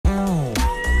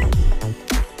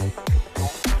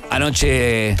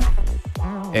Anoche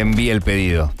envié el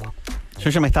pedido. Yo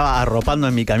ya me estaba arropando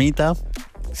en mi camita.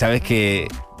 ¿Sabés qué?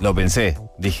 Lo pensé.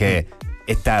 Dije,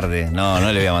 es tarde, no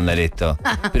le voy a mandar esto.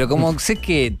 Pero como sé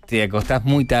que te acostás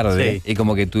muy tarde y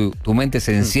como que tu mente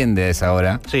se enciende a esa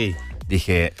hora,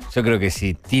 dije, yo creo que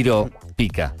si tiro,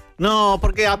 pica. No,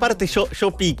 porque aparte yo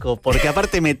pico, porque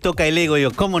aparte me toca el ego y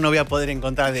digo, ¿cómo no voy a poder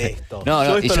encontrar de esto?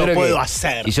 Yo esto lo puedo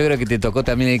hacer. Y yo creo que te tocó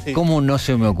también el cómo no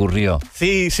se me ocurrió.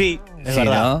 Sí, es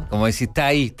verdad. ¿No? Como decís,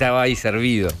 estaba ahí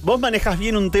servido. Vos manejas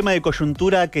bien un tema de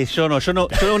coyuntura que yo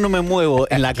no me muevo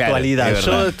en la actualidad.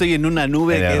 Yo estoy en una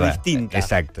nube que es distinta.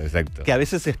 Exacto. Que a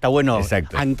veces está bueno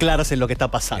anclarse en lo que está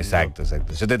pasando. Exacto.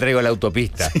 Yo te traigo la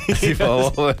autopista. Así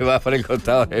como vos vas por el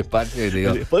costado del espacio y te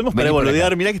digo, podemos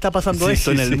boludear, mirá que está pasando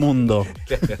esto en el mundo.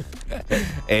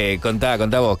 Contá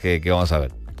vos que vamos a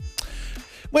ver.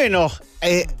 Bueno,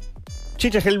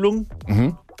 CHICHE GELBLUNG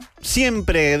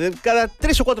siempre, cada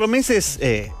 3 o 4 meses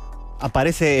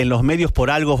aparece en los medios por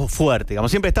algo fuerte.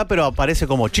 Digamos, siempre está, pero aparece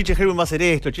como CHICHE GELBLUNG va a hacer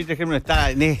esto, CHICHE GELBLUNG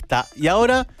está en esta. Y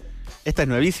ahora, esta es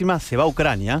nuevísima, se va a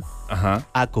Ucrania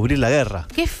a cubrir la guerra.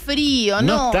 ¡Qué frío!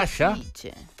 ¿No está ya?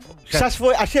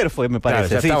 Ayer fue, me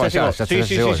parece. Claro, ya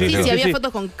llegó. Sí, había fotos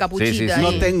con capuchita.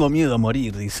 No tengo miedo a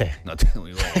morir, dice. No tengo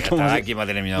miedo a morir. ¿Quién va a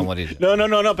tener miedo a morir?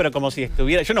 No, pero como si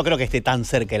estuviera. Yo no creo que esté tan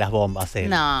cerca de las bombas.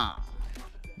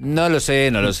 No lo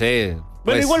sé.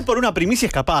 Bueno, igual por una primicia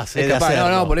es capaz. Es capaz.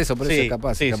 No, por eso es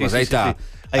capaz. Sí,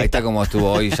 ahí está como estuvo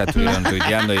hoy, ya estuvieron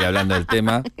tuiteando y hablando del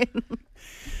tema.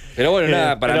 Pero bueno,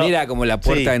 nada, para mí era como la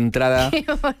puerta de entrada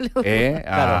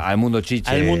al mundo chiche.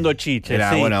 Al mundo chiche,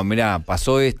 era, bueno, mirá,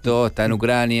 pasó esto, está en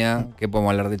Ucrania, ¿qué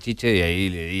podemos hablar de chiche? Y ahí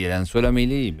le di el anzuelo a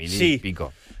Mili y Mili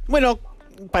picó. Bueno,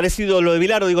 parecido a lo de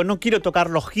Bilardo, digo, no quiero tocar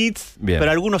los hits,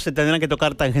 pero algunos se tendrán que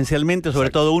tocar tangencialmente, sobre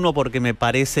todo uno porque me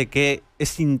parece que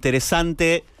es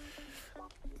interesante.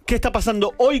 ¿Qué está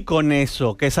pasando hoy con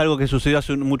eso? Que es algo que sucedió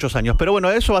hace muchos años. Pero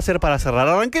bueno, eso va a ser para cerrar.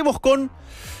 Arranquemos con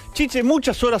Chiche,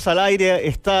 muchas horas al aire,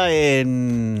 está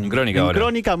en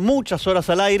Crónica, muchas horas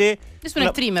al aire. Es un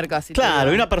streamer casi.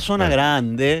 Claro, y una persona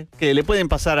grande que le pueden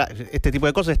pasar este tipo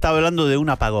de cosas. Estaba hablando de un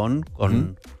apagón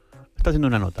con... Está haciendo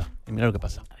una nota. Y mirá lo que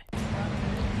pasa.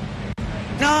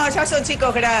 No, ya son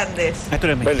chicos grandes.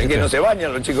 Bueno, que no se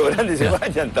bañan, los chicos grandes se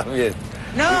bañan también.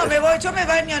 No, yo me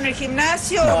baño en el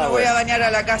gimnasio, me voy a bañar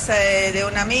a la casa de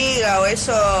una amiga o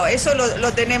eso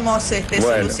lo tenemos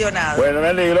solucionado. Bueno, me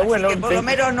alegro. Bueno, que por lo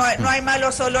menos no hay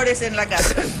malos olores en la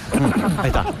casa. Ahí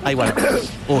está, ahí igual.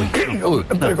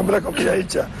 Para comprar comida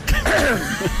hecha.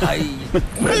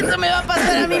 Eso me va a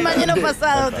pasar a mí mañana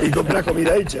pasado. Y comprar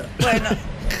comida hecha. Bueno.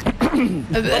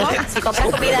 Si compras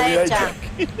comida hecha.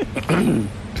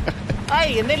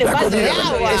 Ay, dele paso de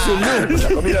agua. Es un lunes, la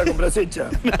comida la compras hecha.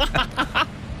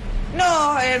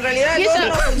 No, en realidad el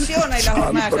horno funciona y las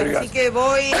hornallas, así que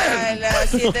voy a las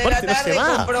 7 de la tarde,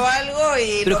 compro algo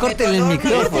y... Pero córtenle el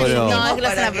micrófono. No, es que lo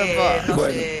hacen a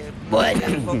propósito. Bueno,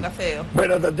 ponga feo.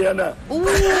 Bueno, Tatiana, te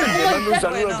mando un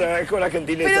saludo, te agradezco la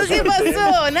gentileza. ¿Pero qué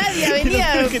pasó? Nadie venía...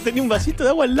 Creo que tenía un vasito de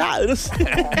agua al lado, no sé.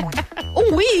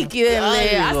 Un whisky de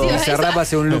ácido. Se rapa,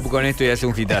 hace un loop con esto y hace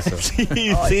un hitazo.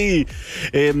 Sí.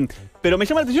 Pero me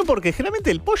llama la atención porque generalmente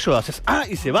el pollo haces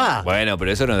y se va. Bueno,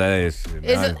 pero eso no da... Eso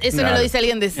no lo dice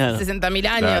alguien de 60.000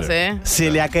 años, Se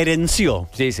le acerenció.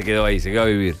 Sí, se quedó ahí, se quedó a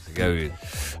vivir.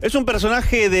 Es un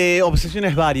personaje de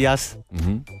obsesiones varias.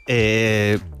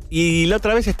 Y la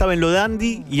otra vez estaba en lo de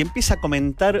Andy y empieza a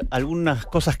comentar algunas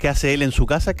cosas que hace él en su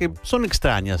casa que son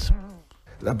extrañas.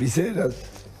 Lapiceras.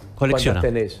 Colecciona.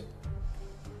 ¿Cuántas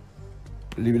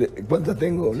tenés? ¿Cuántas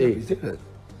tengo? Lapiceras.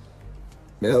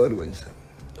 Me da vergüenza.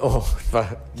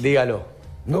 Dígalo.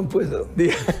 No puedo.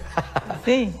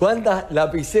 Sí. ¿Cuántas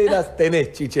lapiceras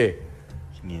tenés, Chiche?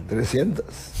 300.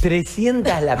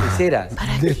 300 lapiceras.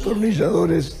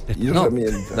 Destornilladores y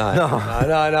herramientas.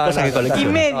 No. Y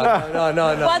medio.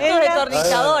 No. ¿Cuántos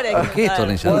destornilladores? ¿Qué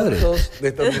destornilladores? ¿Cuántos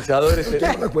destornilladores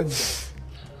tenés? Tengo la cuenta.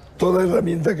 Toda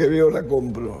herramienta que veo la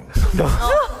compro.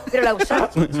 ¿Pero la usás?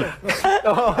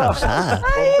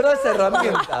 Comprás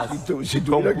herramientas. Si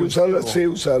tuviera que usarla, sé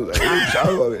usarla. He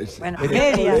usado a veces. Bueno,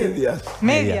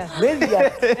 medias.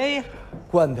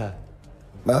 ¿Cuántas?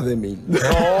 Más de 1000.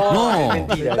 No.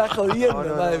 Mentira. Estás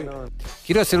jodiendo, más de 1000.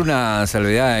 Quiero hacer una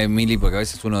salvedad, Emily, porque a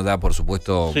veces uno da, por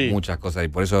supuesto, muchas cosas y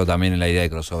por eso también la idea de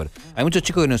crossover. Hay muchos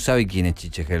chicos que no saben quién es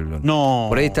CHICHE GELBLUNG. No.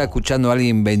 Por ahí está escuchando a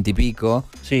alguien 20 y pico,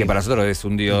 que para nosotros es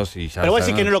un dios y ya. Pero vos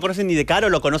decís que no lo conocen ni de cara o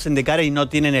lo conocen de cara y no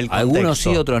tienen el contexto. Algunos sí,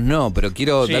 otros no, pero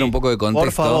quiero dar un poco de contexto.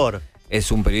 Por favor.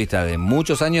 Es un periodista de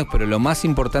muchos años, pero lo más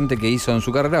importante que hizo en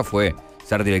su carrera fue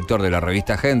ser director de la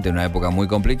revista Gente en una época muy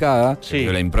complicada,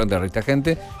 de la impronta de la revista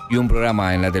Gente, y un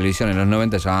programa en la televisión en los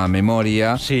 90 llamado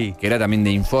Memoria, que era también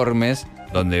de informes,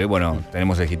 donde, bueno,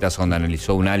 tenemos el hitazo donde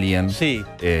analizó un alien. Sí.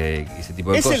 Ese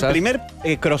tipo de cosas. Es el primer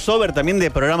crossover también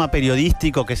de programa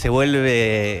periodístico que se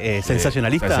vuelve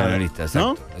sensacionalista. Sensacionalista, exacto.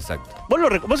 ¿No?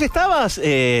 Exacto. ¿Vos estabas?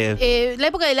 La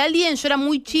época del alien, yo era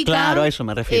muy chica. Claro, a eso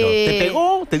me refiero. ¿Te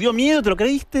pegó? ¿Te dio miedo? ¿Te lo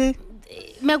creíste?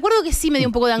 Me acuerdo que sí me dio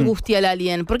un poco de angustia el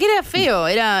alien, porque era feo,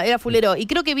 era fulero. Y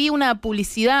creo que vi una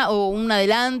publicidad o un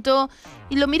adelanto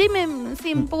y lo miré y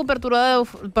sí, un poco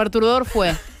perturbador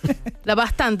fue.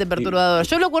 Bastante perturbador.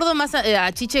 Yo lo acuerdo más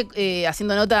a Chiche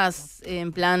haciendo notas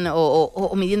en plan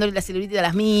o midiéndole la celulitis a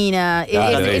las minas.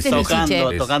 Claro, ese es mi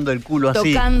Chiche. Tocando el culo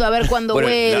así. Tocando a ver cuándo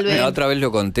vuelve. La otra vez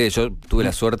lo conté, yo tuve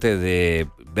la suerte de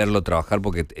verlo trabajar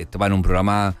porque estaba en un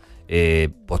programa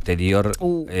posterior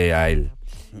a él.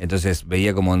 Entonces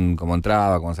veía cómo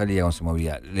entraba, cómo salía, cómo se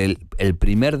movía. El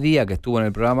primer día que estuvo en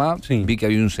el programa, vi que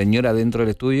había un señor adentro del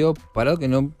estudio, parado,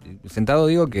 sentado,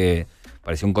 que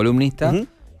parecía un columnista,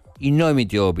 y no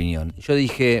emitió opinión. Yo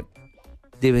dije,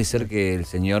 debe ser que el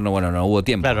señor no hubo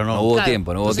tiempo. Claro, no hubo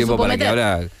tiempo para que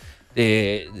hablara.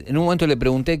 En un momento le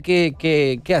pregunté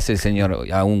qué hace el señor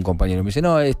a un compañero. Me dice,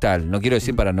 no, es tal, no quiero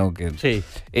decir para no que... Sí.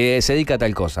 Se dedica a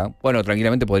tal cosa. Bueno,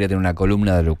 tranquilamente podría tener una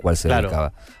columna de lo cual se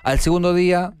dedicaba. Al segundo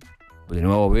día, de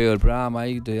nuevo veo el programa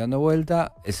ahí, estoy dando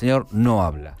vuelta, el señor no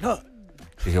habla.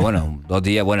 Dije, bueno, 2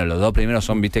 días, los 2 primeros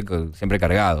son, viste, siempre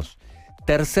cargados.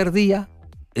 Tercer día,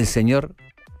 el señor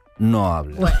no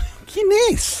habla. Bueno, ¿quién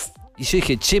es? Y yo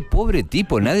dije, che, pobre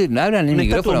tipo, nadie habla en el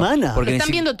micrófono. Porque están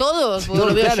viendo todos, porque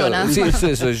lo veo yo nada más. Sí,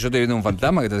 eso, yo estoy viendo un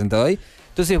fantasma que está sentado ahí.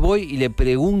 Entonces voy y le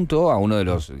pregunto a uno de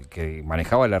los que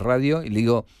manejaba la radio y le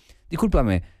digo,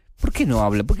 discúlpame, ¿por qué no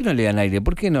habla? ¿Por qué no le dan aire?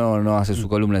 ¿Por qué no hace su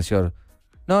columna el señor?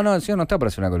 No, el señor no está para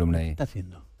hacer una columna ahí. ¿Qué está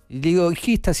haciendo? Y le digo,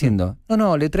 ¿qué está haciendo?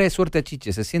 No, le trae suerte a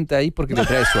Chiche, se sienta ahí porque le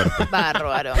trae suerte.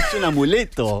 Bárbaro. Es un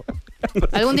amuleto.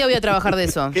 Algún día voy a trabajar de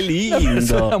eso. Qué lindo.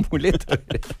 Es un amuleto.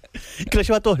 ¿Que lo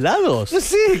lleva a todos lados? No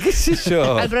sé, qué sé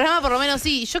yo. Al programa por lo menos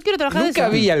sí. Yo quiero trabajar de eso. Nunca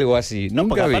vi algo así.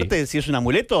 Porque aparte, si es un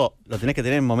amuleto, lo tenés que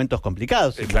tener en momentos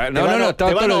complicados. Claro, no,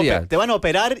 todos los días. Te van a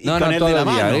operar y con él todos de la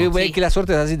los días. mano. Es que la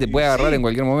suerte es así, te puede agarrar en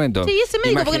cualquier momento. Sí, ese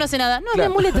médico, ¿por qué no hace nada? No, es mi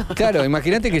amuleto. Claro,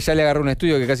 imagínate que ya le agarró un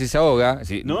estudio que casi se ahoga.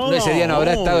 No, ese día no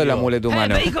habrá estado el amuleto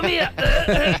humano. Pedí comida.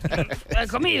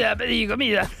 Pedí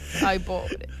comida. Ay,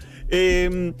 pobre.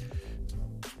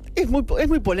 Es muy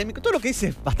polémico. Todo lo que dice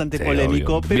es bastante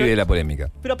polémico. Obvio. Vive la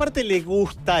polémica. Pero aparte le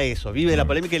gusta eso. Vive la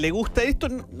polémica y le gusta esto.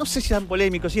 No sé si es tan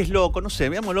polémico, si es loco. No sé,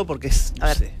 veámoslo porque es...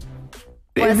 No sé.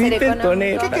 Puede ser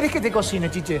económico. ¿Qué querés que te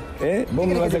cocine, Chiche? ¿Vos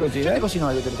me vas a cocinar? Yo te cocino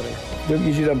algo, te lo traigo. Yo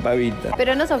quisiera pavita.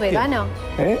 Pero no sos vegano.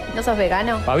 ¿No sos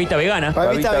vegano? Pavita vegana.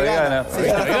 Pavita vegana. Sí.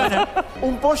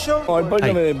 Un pollo. O el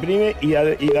pollo me deprime y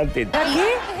da teta.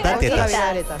 ¿Qué? Da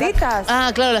tetas. ¿Tetas?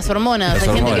 Ah, claro, las hormonas. Las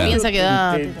Hay gente que hormonas. piensa que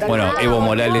da... Bueno, Evo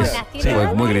Morales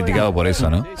fue muy criticado por eso,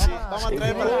 ¿no? Vamos a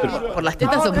traer ¿Por las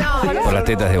tetas o Por las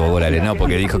tetas de Evo Morales, no,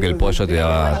 porque dijo que el pollo te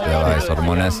daba esas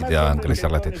hormonas y te daban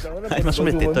crecer las tetas. Además,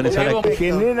 unos tetones ahora que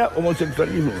genera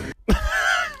homosexualismo.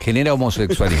 Genera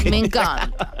homosexualismo. Me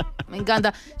encanta. Me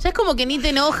encanta. Ya es como que ni te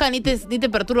enoja, ni te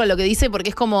perturba lo que dice, porque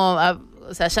es como...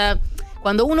 O sea, ya...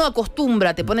 Cuando uno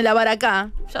acostumbra, te pone la vara acá,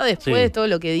 ya después todo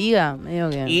lo que diga, medio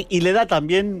que... Y le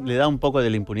da un poco de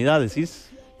la impunidad,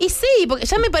 decís. Y sí, porque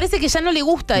ya me parece que ya no le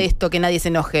gusta esto, que nadie se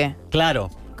enoje.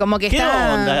 Claro. Como que ¿Qué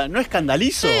está... onda? ¿No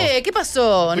escandalizo? ¿Qué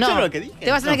pasó? ¿Escucharon No, lo que dije?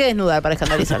 te vas a tener que desnudar para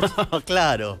escandalizar.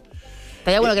 Claro.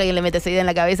 Estaría bueno que alguien le mete esa idea en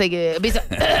la cabeza y que empieza...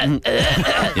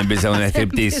 Y empieza un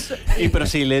striptease. Pero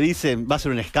si le dicen, va a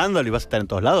ser un escándalo y vas a estar en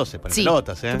todos lados, se ponen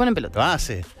pelotas, se ponen pelotas. Lo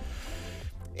hace.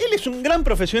 Él es un gran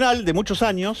profesional de muchos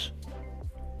años,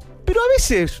 pero a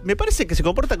veces me parece que se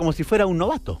comporta como si fuera un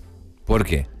novato. ¿Por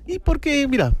qué? Y porque,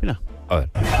 mira. A ver.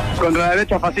 Contra la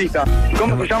derecha fascista.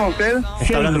 ¿Cómo se llama usted?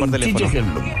 Está hablando por teléfono. Chiche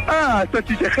Gelblung. Ah, esto es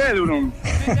Chiche Gelblung.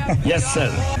 Yes, sir.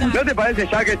 ¿No te parece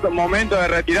ya que es momento de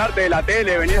retirarte de la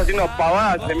tele? Venís haciendo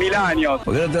pavadas hace 1000 años.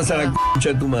 ¿Por qué no te vas a la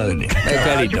concha de tu madre?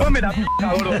 Clarito. Chupame la p***,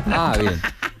 gordo. Ah, bien.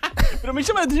 Pero me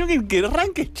llama la atención que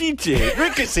arranque es Chiche. No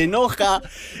es que se enoja,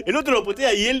 el otro lo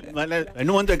putea y él, en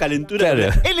un momento de calentura,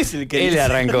 Claro. él es el que Él dice.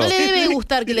 arrancó. No le debe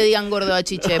gustar que le digan gordo a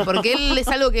Chiche, porque él es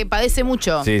algo que padece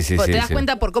mucho. Sí, Te das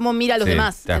cuenta por cómo mira a los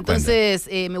demás. te das Entonces,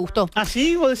 me gustó. Ah,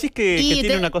 sí, vos decís que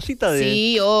tiene una cosita de...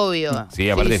 Sí, obvio. Sí,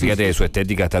 aparte fíjate que su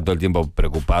estética está todo el tiempo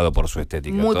preocupado por su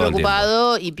estética. Muy todo el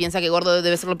preocupado y piensa que gordo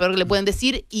debe ser lo peor que le pueden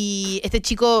decir. Y este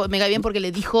chico me cae bien porque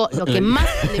le dijo lo que más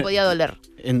le podía doler.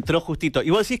 Entró justito. Y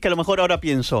vos decís que a lo mejor ahora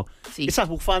pienso, Sí. esas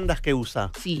bufandas que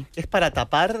usa, Sí. ¿es para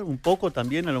tapar un poco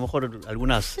también? A lo mejor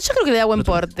algunas... Yo creo que le da buen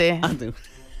porte. Ah, Yo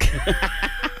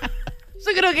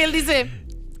creo que él dice...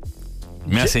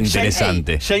 Me hace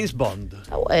interesante. James Bond.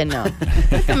 Está bueno.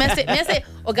 Me hace...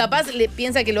 O capaz le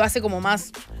piensa que lo hace como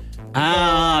más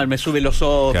Ah, me sube los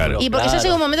ojos. Claro. Y porque ya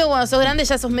llega un momento que cuando sos grande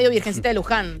ya sos medio virgencita de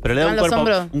Luján. Pero le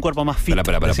da un cuerpo más fit.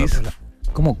 Para.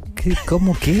 ¿Cómo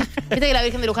qué? ¿Viste que la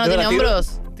Virgen de Luján no tiene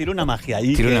hombros? Tiró una magia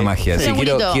ahí. Tiró una magia. Sí,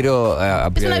 quiero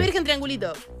es una virgen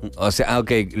triangulito. O sea,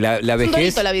 ok, la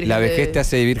vejez te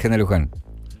hace virgen de Luján.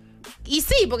 Y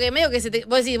sí, porque medio que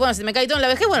vos decís, bueno, si me cae todo en la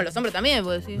vejez, bueno, los hombres también,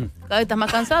 vos decís, cada vez estás más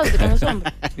cansado y te comes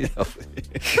hombres. No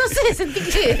sé, sentí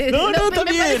que... No, está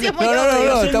bien.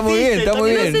 No, está muy bien, está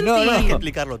muy bien. No, hay que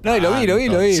explicarlo. No, y lo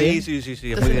vi. Sí,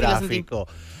 es muy gráfico.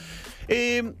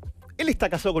 Él está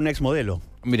casado con una exmodelo.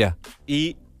 Mirá.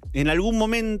 Y en algún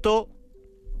momento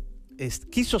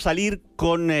quiso salir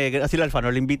con Graciela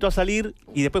Alfano. Le invitó a salir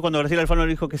y después cuando Graciela Alfano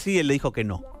le dijo que sí, él le dijo que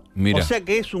no. Mira. O sea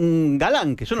que es un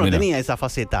galán, que yo no tenía esa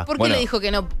faceta. ¿Por qué le dijo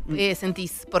que no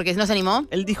sentís? ¿Porque no se animó?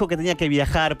 Él dijo que tenía que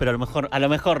viajar, pero a lo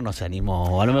mejor no se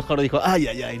animó. A lo mejor dijo,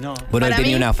 ay, no. Bueno, él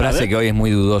tenía una frase que hoy es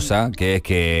muy dudosa, que es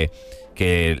que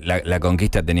la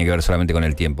conquista tenía que ver solamente con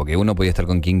el tiempo, que uno podía estar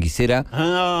con quien quisiera,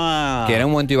 que en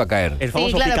algún momento iba a caer. El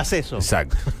famoso picaceso.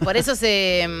 Exacto. Por eso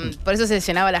se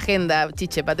llenaba la agenda,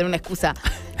 Chiche, para tener una excusa.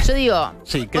 Yo digo,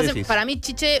 sí, ¿qué decís? Para mí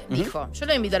Chiche dijo, yo le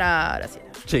voy a invitar a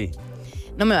Graciela. Sí.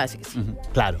 No me va a decir que sí.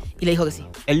 Claro. Y le dijo que sí.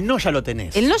 El no ya lo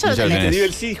tenés. El no ya lo tenés. Te digo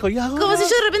el sí, dijo, ya. Como si yo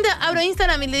de repente abro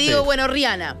Instagram y le digo, bueno,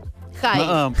 Rihanna.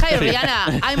 Hi,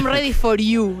 Rihanna, I'm ready for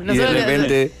you. No, y de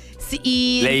repente,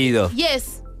 leído.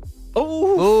 Yes.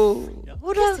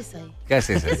 ¿Ahora? ¿Qué haces ahí? ¿Qué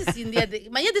haces?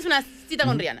 Mañana te es una cita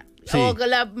con Rihanna. Sí. O con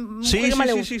la mujer que más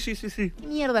le gusta. Sí. ¿Qué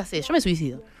mierda sé? Yo me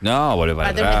suicido. No, volvé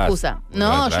para tener una excusa.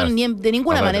 No, yo de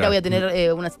ninguna manera voy a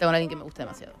tener una cita con alguien que me guste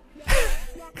demasiado.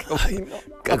 Ay, no.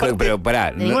 Pero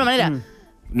pará. De ninguna manera.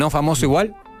 ¿No famoso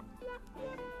igual?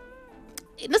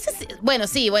 No sé si, bueno,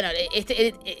 sí,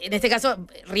 en este caso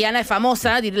Rihanna es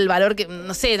famosa, tiene el valor que,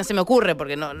 no se me ocurre,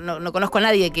 porque no conozco a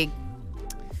nadie que,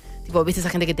 tipo, viste esa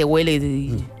gente que te huele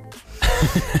y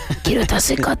quiero estar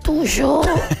cerca tuyo.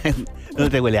 ¿Dónde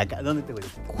te huele acá? ¿Dónde te huele?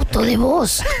 Justo de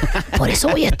vos. Por eso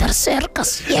voy a estar cerca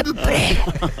siempre.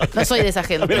 No soy de esa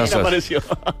gente. No apareció.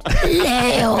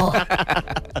 Leo.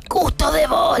 Justo de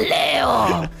vos,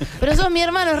 Leo. Pero sos mi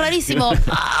hermano, es rarísimo.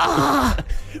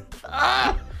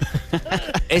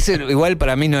 Ese igual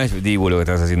para mí no es Dibu lo que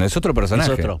estás haciendo, es otro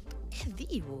personaje. Es otro. Es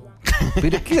Dibu.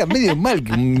 Pero queda medio mal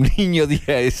que un niño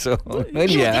diga eso.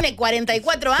 Dibu tiene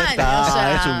 44 años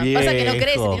ya. Es un viejo, pasa que no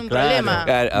crece, tiene un problema.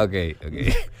 Claro, ok.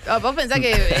 Vos pensás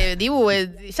que Dibu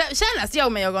ya nació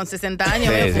medio con 60 años,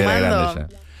 medio fumando.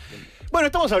 Bueno,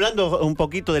 estamos hablando un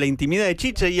poquito de la intimidad de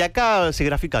Chiche y acá se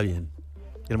grafica bien.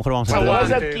 Y a lo mejor vamos a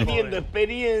vas adquiriendo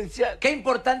experiencia. ¿Qué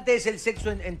importante es el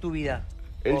sexo en tu vida?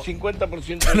 El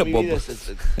 50% de mi vida es el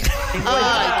sexo.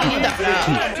 Ay, qué linda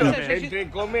frase. Entre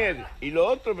comer y lo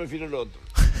otro, prefiero lo otro.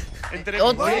 Entre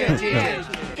yo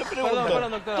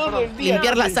pregunto, todo el día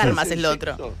limpiar las armas es lo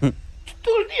otro.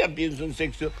 Todo el día pienso en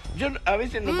sexo. Yo a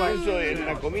veces no pienso en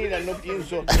la comida, no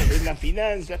pienso en la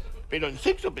finanza, pero en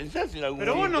sexo pensás en algún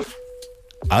momento.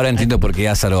 Ahora entiendo por qué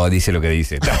Ázaro dice lo que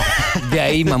dice. De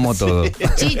ahí mamó todo.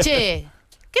 Chiche,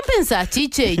 ¿qué pensás,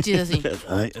 Chiche? Y Chiche así.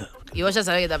 Y vos ya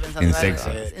sabés que estás pensando en sexo.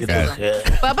 Claro.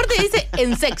 Pero aparte dice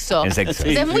en sexo. En sexo. O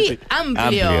sea, es muy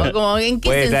amplio. Como en qué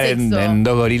puede es estar en sexo. en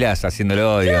dos gorilas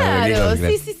haciéndolo. Claro,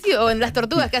 sí. O en las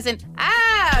tortugas que hacen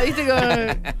 ¡ah! ¿Viste? Como...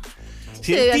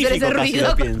 debe hacer ese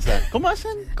ruido. ¿Cómo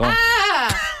hacen? ¡Ah!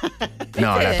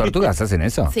 No, ¿las tortugas hacen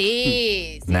eso?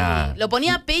 Sí. Nah. Lo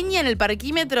ponía Peña en el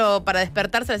parquímetro para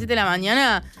despertarse a las 7 de la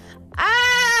mañana.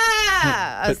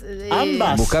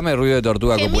 Ambas. Buscame ruido de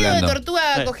tortuga copulando. De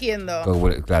tortuga cogiendo.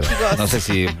 Claro. Chicos. No sé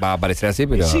si va a aparecer así,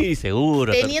 pero. Sí,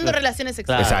 seguro. Teniendo relaciones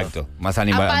sexuales. Claro. Exacto. Más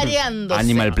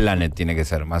Animal Planet tiene que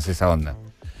ser, más esa onda.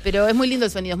 Pero es muy lindo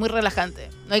el sonido, es muy relajante.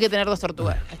 No hay que tener dos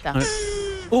tortugas. Ahí está.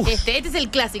 Este es el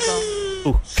clásico.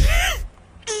 Pero...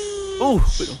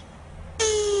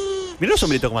 Mirá el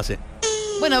sombrito cómo hace.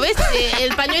 Bueno, ¿ves?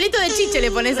 El pañuelito de Chiche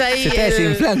le pones ahí. Se está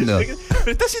desinflando.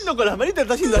 Pero está haciendo con las manitas,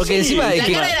 está haciendo porque así. Encima la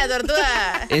cara de la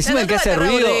tortuga. Encima el que hace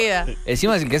ruido.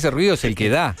 Encima el que hace ruido es el que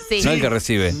da, sí. no el que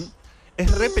recibe.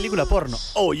 Es re película porno.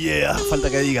 Oh yeah, falta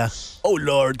que diga. Oh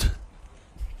Lord.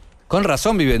 Con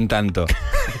razón viven tanto.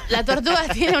 La tortuga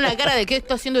tiene una cara de ¿qué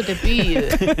está haciendo este pibe?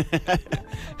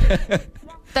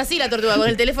 Está así la tortuga, con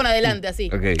el teléfono adelante, así.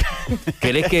 Ok.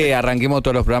 ¿Querés que arranquemos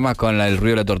todos los programas con el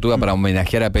ruido de la tortuga para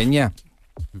homenajear a Peña?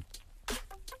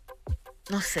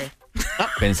 No sé.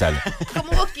 Pensalo.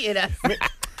 Como vos quieras.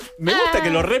 Me gusta que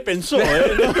lo repensó, ¿no?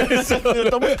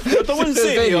 Lo tomó en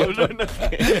serio.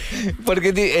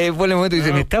 Porque fue el momento y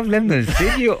dice, ¿me está hablando en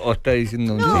serio o está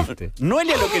diciendo un chiste?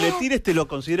 Noelia lo que le tires te lo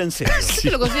considera en serio. Yo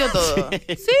te lo considero todo.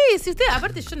 Sí, usted,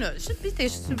 aparte yo no, viste que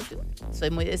yo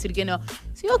soy muy de decir que no.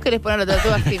 Si vos querés poner la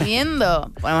tortuga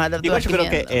gimiendo, ponemos la tortuga Igual yo creo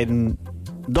que en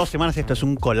 2 semanas esto es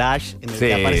un collage en el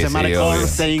que aparece Mark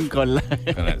Orstein con la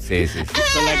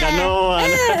canoa,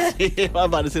 sí, va a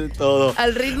aparecer todo.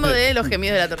 Al ritmo de los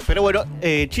gemidos de la tortuga. Pero bueno,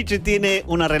 Chiche tiene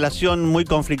una relación muy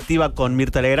conflictiva con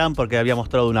Mirta Legrand porque había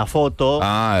mostrado una foto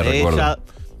de ella.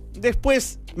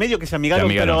 Después, medio que se amigaron,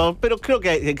 pero creo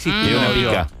que existe.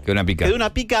 Quedó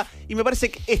una pica. Y me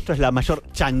parece que esto es la mayor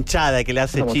chanchada que le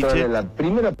hace Chiche. La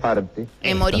primera parte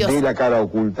Memoriosa. de la cara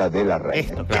oculta de la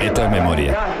reina. Esto es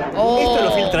memoria. Esto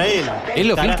lo filtra él. ¿Él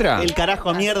lo filtra? El carajo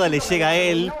a mierda le llega a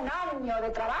él.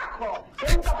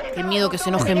 Qué miedo que se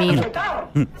enoje Mirta.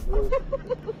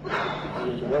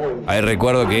 Ahí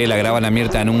recuerdo que la graban a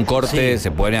Mirta en un corte,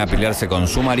 se pone a pelearse con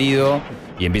su marido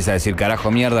y empieza a decir carajo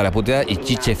mierda, la puteada, y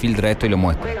Chiche filtra esto y lo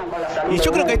muestra. Y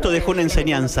yo creo que esto dejó una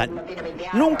enseñanza.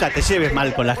 Nunca te lleves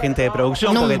mal con la gente de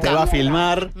producción porque te va a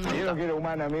filmar. Yo que era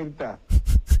humana, Mirta.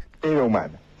 Era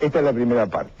humana. Esta es la primera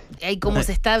parte. Ahí como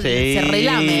se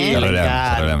relame,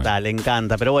 Le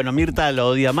encanta. Pero bueno, Mirta lo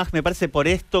odia más, me parece, por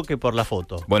esto que por la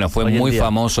foto. Bueno, fue muy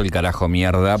famoso el carajo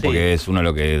mierda, porque es uno de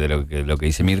lo que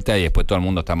dice Mirta, y después todo el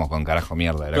mundo estamos con carajo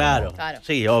mierda. Claro,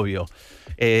 sí, obvio.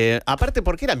 Aparte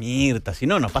porque era Mirta, si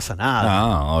no, no pasa nada.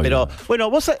 No, obvio. Pero bueno,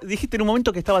 vos dijiste en un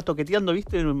momento que estaba toqueteando,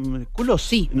 ¿viste? ¿El culo?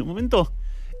 Sí. En un momento.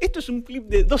 Esto es un clip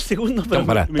de 2 segundos. Pero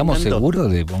 ¿estamos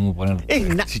seguros de vamos a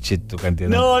poner Chiche tu cantidad?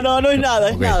 No es nada,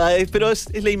 es nada. Pero es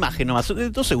la imagen nomás.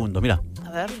 2 segundos, mirá.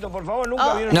 A ver. Por favor,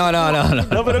 nunca vieron...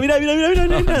 No, pero mirá, no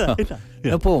es nada.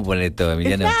 No puedo poner todo,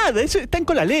 Emiliano. Es nada, eso está en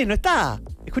Colalé, no está.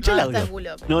 Escuchá el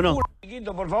audio. No.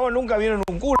 Chiquito, por favor, nunca vieron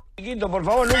un culo. Chiquito, por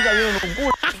favor, nunca vieron un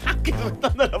culo. ¿Qué está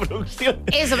dando la producción?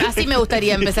 Eso, así me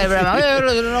gustaría empezar el programa.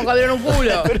 Nunca vieron un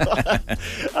culo. Pero,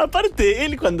 aparte,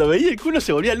 él cuando veía el culo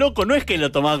se volvía loco. No es que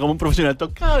lo tomaba como un profesional.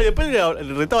 Tocaba y después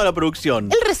le retaba a la producción.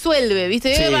 Él resuelve,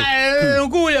 ¿viste? Sí. Un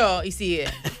culo. Y sigue.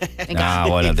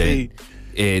 Bueno,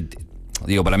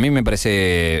 digo, para mí me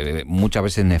parece muchas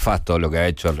veces nefasto lo que ha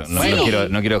hecho. No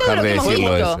quiero dejar de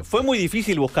decirlo eso. Fue muy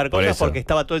difícil buscar cosas porque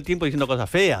estaba todo el tiempo diciendo cosas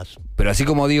feas. Pero así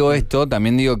como digo esto,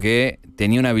 también digo que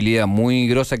tenía una habilidad muy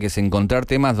grosa que es encontrar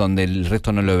temas donde el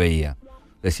resto no lo veía.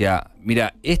 Decía,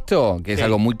 mira, esto, que es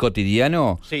algo muy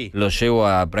cotidiano, lo llevo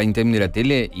a prime time de la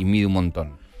tele y mide un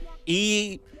montón.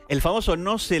 Y el famoso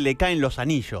no se le caen los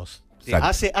anillos.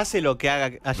 Hace lo que haya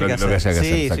que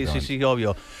hacer. Sí,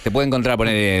 obvio. Te puede encontrar,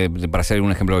 para hacer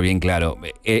un ejemplo bien claro,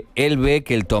 él ve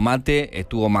que el tomate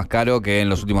estuvo más caro que en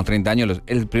los últimos 30 años.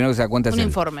 El primero que se da cuenta es él. Un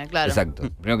informe, claro. Exacto.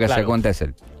 El primero que se da cuenta es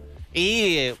él.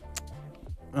 Y,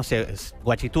 no sé,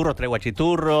 guachiturros trae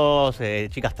guachiturros,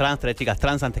 chicas trans trae chicas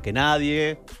trans antes que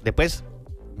nadie. Después...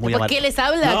 ¿Por qué les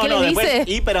habla? ¿Qué les dice?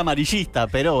 Hiper amarillista,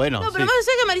 pero bueno. No, pero más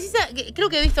allá que amarillista, creo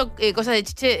que he visto cosas de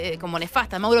Chiche como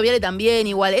nefastas. Mauro Viale también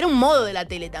igual. Era un modo de la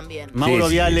tele también. Mauro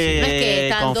Viale no es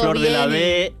que con Flor de la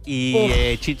B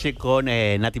y Chiche con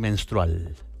Nati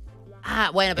Menstrual.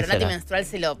 Bueno, pero Nati Menstrual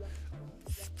se lo...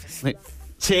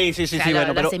 Sí,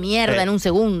 bueno, pero hace mierda en un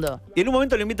segundo. Y en un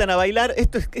momento lo invitan a bailar.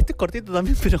 Este es cortito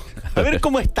también, pero a ver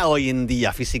cómo está hoy en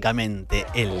día físicamente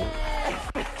él.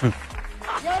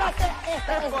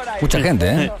 Mucha gente,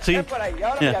 ¿eh? Sí.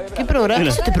 ¿Qué programa? ¿Qué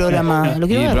es este programa? ¿Lo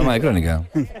quiero ver? Programa de crónica.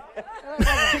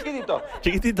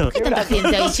 Chiquitito. ¿Qué tanta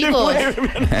gente hay, chicos?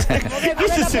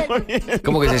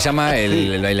 ¿Cómo que se llama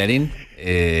el bailarín?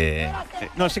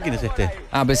 No sé quién es este.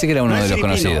 Pensé que era uno de los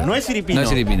conocidos. No es Iripino. No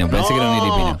es Iripino, pensé que era un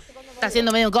Iripino. Está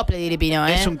haciendo medio un cosplay de Iripino,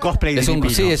 ¿eh? Es un cosplay de Iripino.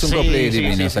 Sí, es un cosplay de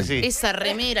Iripino. Sí. Esa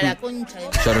remera, la concha de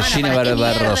Georgina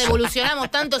Barbarossa. Evolucionamos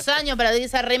tantos años para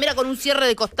esa remera con un cierre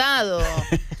de costado.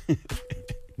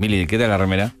 Mili, ¿qué tal la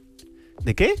remera?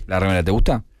 ¿De qué? ¿La remera te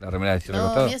gusta? ¿La remera de cierre de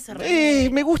costado?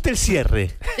 Me gusta el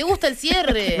cierre. ¿Te gusta el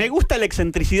cierre? Me gusta la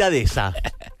excentricidad esa.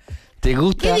 ¿Te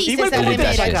gusta? ¿Qué dice esa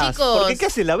remera, chicos? Porque ¿qué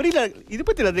haces? La abrís y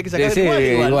después te la tenés que sacar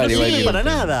igual. No sirve para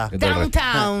nada.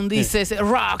 Downtown, dices,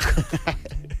 rock.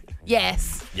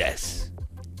 Yes.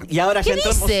 Y ahora ya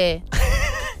entramos. ¿Qué dice?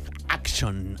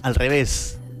 Action, al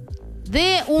revés.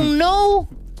 De un no.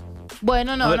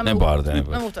 Bueno, no me importa. No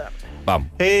me gusta. Vamos.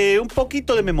 Un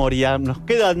poquito de memoria. Nos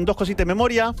quedan 2 cositas de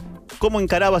memoria. ¿Cómo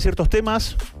encaraba ciertos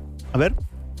temas? A ver.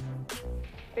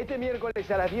 Este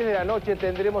miércoles a las 10 de la noche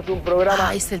tendremos un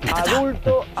programa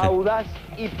adulto, audaz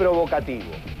y provocativo.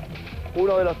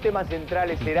 Uno de los temas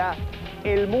centrales será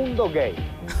el mundo gay.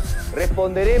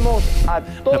 Responderemos a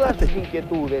todas sus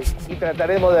inquietudes y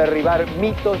trataremos de derribar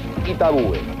mitos y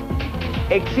tabúes.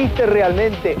 ¿Existe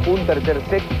realmente un tercer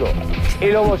sexo?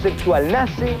 ¿El homosexual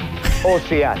nace o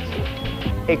se hace?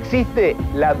 ¿Existe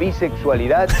la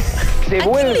bisexualidad? ¿Se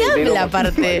vuelve del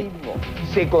homosexualismo?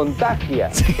 ¿Se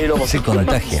contagia el homosexualismo? Se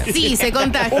contagia. Sí, se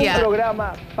contagia. Un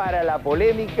programa para la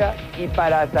polémica y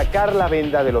para sacar la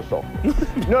venda de los ojos.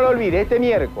 No lo olvide, este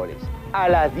miércoles a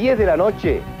las 10 de la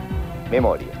noche,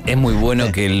 Memoria. Es muy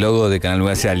bueno que el logo de Canal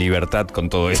 9 sea libertad con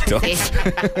todo esto. Sí.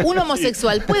 ¿Un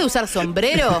homosexual puede usar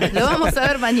sombrero? Lo vamos a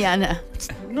ver mañana.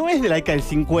 No es de la década del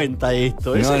 50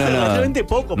 esto. No, Eso es relativamente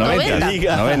poco.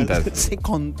 90. Se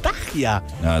contagia.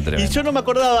 No, y yo no me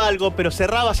acordaba algo, pero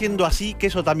cerraba siendo así, que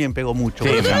eso también pegó mucho.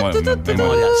 Sí,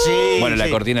 Memoria. Sí, bueno, la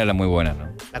sí. cortina era muy buena, ¿no?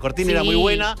 La cortina era muy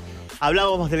buena.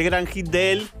 Hablábamos del gran hit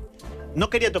de él. No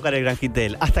quería tocar el gran hit de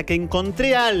él, hasta que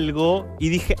encontré algo y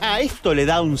dije, esto le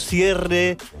da un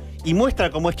cierre y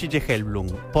muestra cómo es CHICHE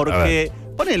GELBLUNG. Porque,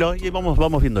 ponelo y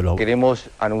vamos viéndolo. Queremos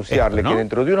anunciarle que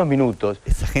dentro de unos minutos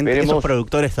veremos esos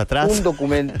productores atrás. un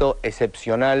documento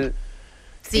excepcional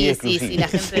y exclusivo. Sí, la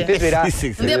gente... Usted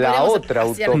verá la otra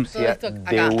hacer autopsia todo esto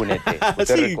de acá. un ET.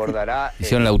 Usted recordará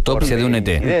hicieron la autopsia de un ET.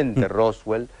 El incidente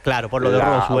Roswell. Claro, por lo de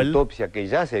Roswell. La autopsia que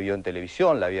ya se vio en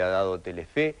televisión, la había dado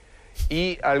Telefe.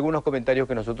 Y algunos comentarios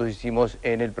que nosotros hicimos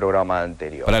en el programa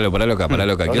anterior. Paralo acá.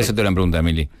 Quiero hacerte una pregunta,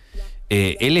 Emily.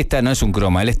 Él no es un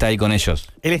croma, él está ahí con ellos.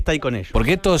 Él está ahí con ellos. ¿Por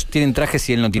qué todos tienen trajes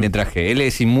si él no tiene traje? ¿Él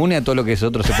es inmune a todo lo que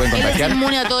otros se pueden contagiar? Él es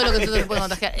inmune a todo lo que nosotros se pueden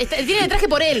contagiar. Él tiene el traje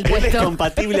por él puesto. Él es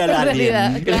compatible al alien.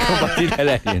 Él es compatible al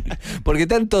alien. Porque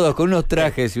están todos con unos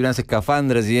trajes y unas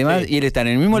escafandras y demás, y él está en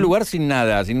el mismo lugar sin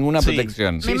nada, sin ninguna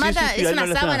protección. Me mata, es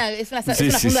una sábana, es una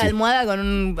funda de almohada con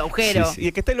un agujero. Y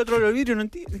el que está el otro lado del vidrio no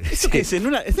entiende. ¿Eso qué es?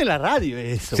 Es en la radio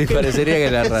eso. Sí, parecería que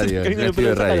es la radio.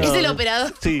 Es el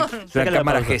operador. Sí, es una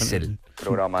cámara Gesell.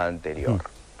 Programa anterior.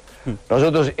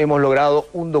 Nosotros hemos logrado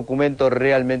un documento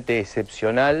realmente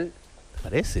excepcional.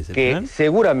 ¿Parece? Que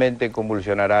seguramente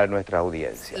convulsionará a nuestra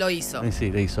audiencia. Lo hizo.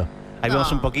 Sí, lo hizo. Ahí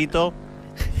vemos un poquito.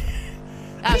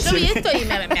 Yo vi esto y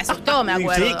me asustó, me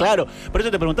acuerdo. Sí, claro. Por eso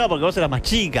te preguntaba, porque vos eras más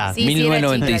chica. Sí,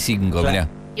 1995, mirá.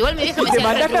 Igual mi vieja me ¿Te decía...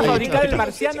 mandaste a fabricar el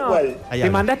marciano? ¿Te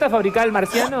mandaste a fabricar el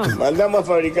marciano? Mandamos a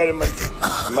fabricar el marciano.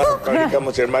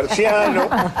 Fabricamos el marciano,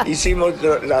 hicimos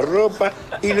la ropa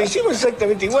y lo hicimos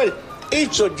exactamente igual.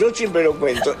 Eso yo siempre lo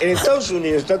cuento. En Estados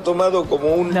Unidos está tomado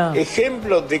como un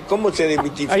ejemplo de cómo se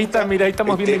desmitifica. Ahí está, mira, ahí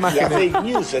estamos viendo imágenes. La fake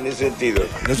news en ese sentido.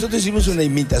 Nosotros hicimos una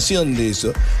imitación de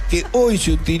eso, que hoy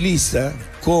se utiliza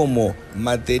como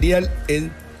material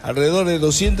en alrededor de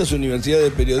 200 universidades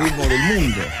de periodismo del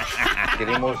mundo.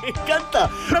 Me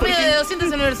encanta. Promedio de 200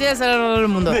 universidades alrededor del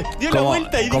mundo. Dio una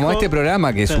vuelta y como dijo... este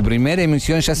programa, que su primera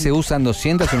emisión ya se usa en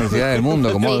 200 universidades del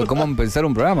mundo. ¿Cómo empezar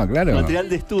un programa? Claro. Material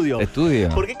de estudio. Estudio.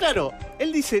 Porque claro,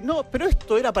 él dice, no, pero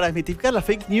esto era para desmitificar la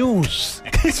fake news.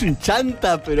 Es un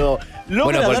chanta, pero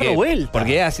logra darlo vuelta.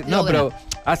 Porque pero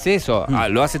hace eso,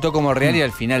 lo hace todo como real y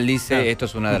al final dice, esto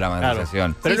es una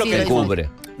dramatización. Pero es lo que cubre.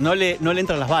 No le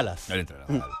entran las balas. No le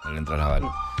entran las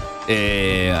balas.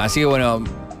 Así que bueno,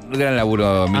 gran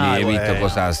laburo, Mili. He visto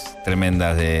cosas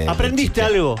tremendas de... ¿Aprendiste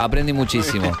algo? Aprendí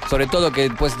muchísimo. Sobre todo que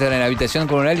puedes estar en la habitación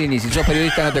con un alien y si sos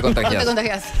periodista no te contagias. No te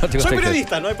contagias. Soy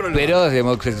periodista, no hay problema. Pero de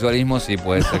homosexualismo sí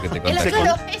puede ser que te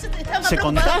contagies. ¿Se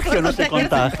contagia o no se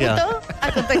contagia?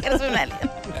 A contagiarse un alien.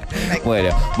 Bueno,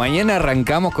 mañana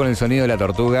arrancamos con el sonido de la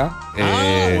tortuga.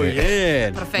 Muy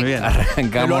bien. Perfecto. Muy bien.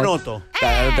 Arrancamos. Me lo anoto.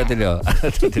 Anótatelo.